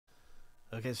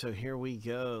Okay, so here we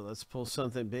go. Let's pull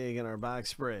something big in our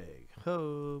box break.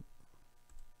 Hope.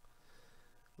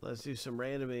 Let's do some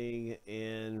randoming,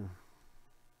 and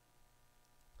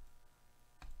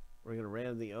we're going to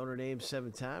random the owner name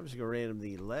 7 times. We're going to random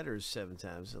the letters 7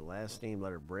 times. The last name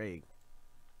letter break.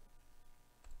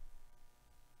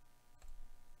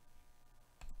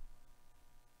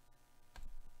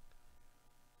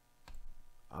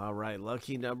 All right,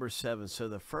 lucky number 7. So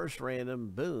the first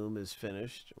random, boom, is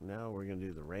finished. Now we're going to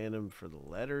do the random for the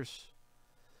letters.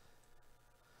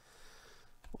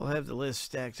 We'll have the list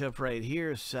stacked up right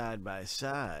here, side by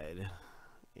side,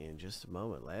 in just a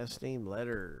moment. Last name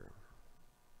letter.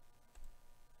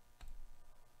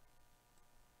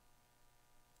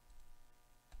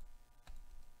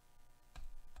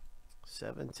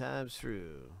 Seven times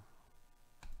through.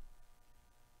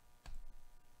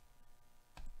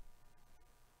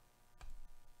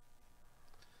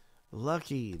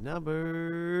 Lucky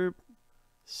number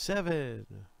 7.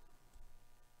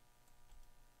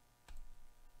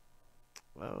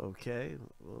 Okay,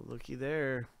 well, looky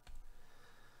there.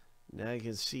 Now you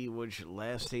can see which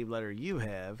last name letter you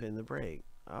have in the break.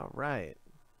 All right.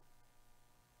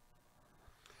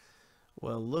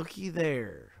 Well, looky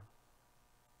there.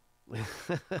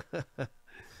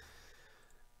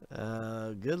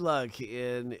 Good luck.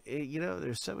 And, you know,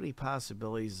 there's so many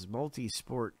possibilities.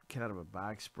 Multi-sport kind of a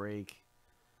box break.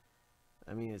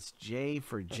 I mean, it's J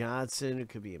for Johnson. It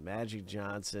could be a Magic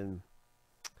Johnson.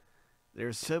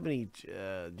 There's so many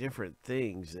different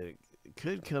things that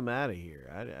could come out of here.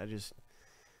 I just,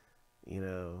 you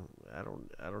know, I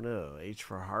don't know. H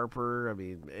for Harper. I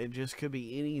mean, it just could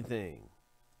be anything.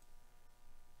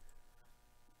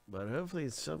 But hopefully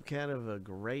it's some kind of a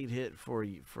great hit for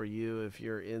you if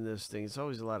you're in this thing. It's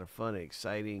always a lot of fun and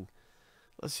exciting.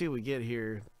 Let's see what we get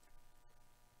here.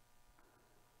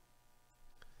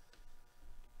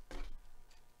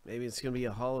 Maybe it's going to be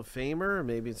a Hall of Famer.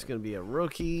 Maybe it's going to be a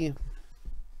rookie.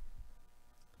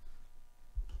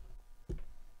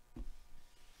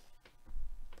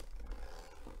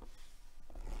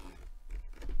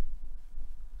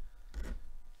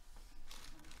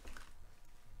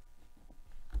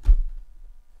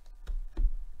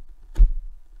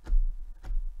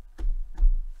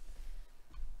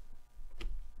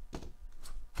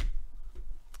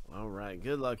 All right,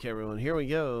 good luck, everyone. Here we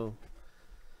go.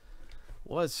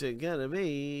 What's it gonna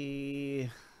be?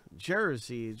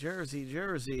 Jersey.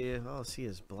 All I see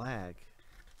is black.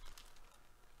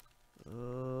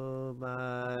 Oh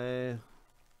my.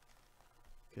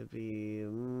 Could be,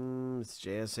 it's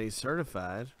JSA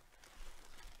certified.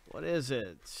 What is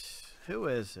it? Who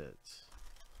is it?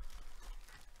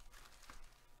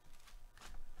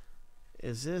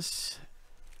 Is this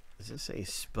a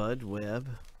Spud Webb?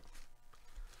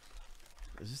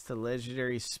 Is this the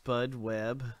legendary Spud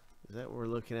Webb? Is that what we're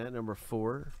looking at? Number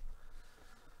 4.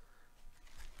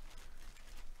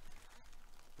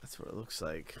 That's what it looks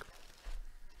like.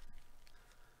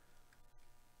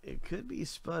 It could be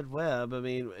Spud Webb. I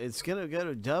mean, it's going to go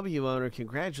to W owner.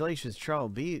 Congratulations,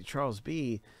 Charles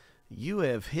B. You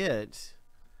have hit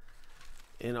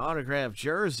an autographed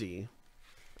jersey.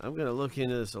 I'm going to look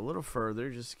into this a little further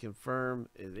just to confirm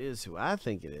it is who I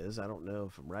think it is. I don't know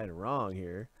if I'm right or wrong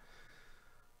here.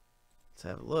 Let's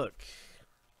have a look.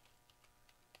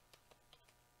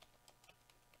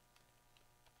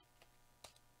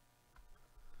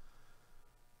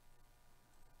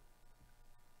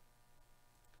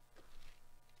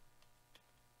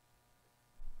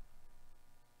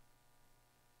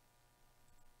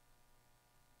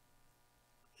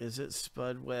 Is it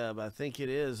Spud Webb? I think it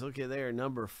is. Look at there,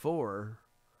 number 4.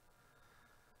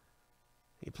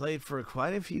 He played for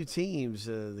quite a few teams.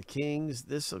 The Kings.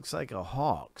 This looks like a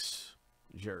Hawks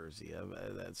jersey.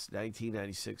 That's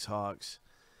 1996 Hawks.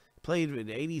 Played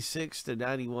in 86 to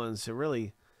 91. So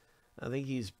really, I think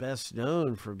he's best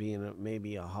known for being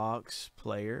maybe a Hawks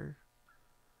player.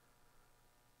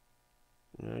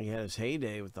 You know, he had his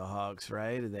heyday with the Hawks,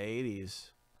 right, in the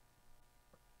 80s.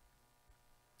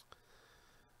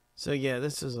 So yeah,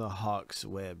 this is a Hawks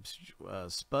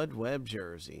Spud Webb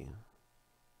jersey.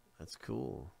 That's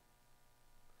cool.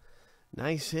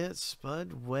 Nice hit,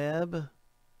 Spud Webb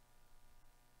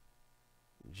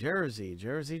jersey.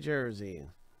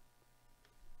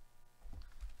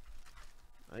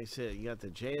 Nice hit. You got the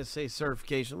JSA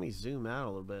certification. Let me zoom out a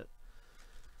little bit.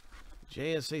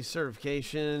 JSA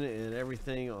certification and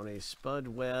everything on a Spud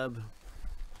Webb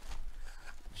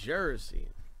jersey.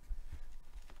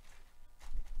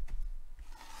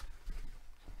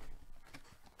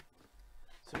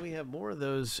 So we have more of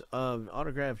those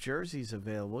autographed jerseys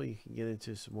available. You can get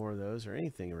into some more of those or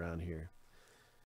anything around here.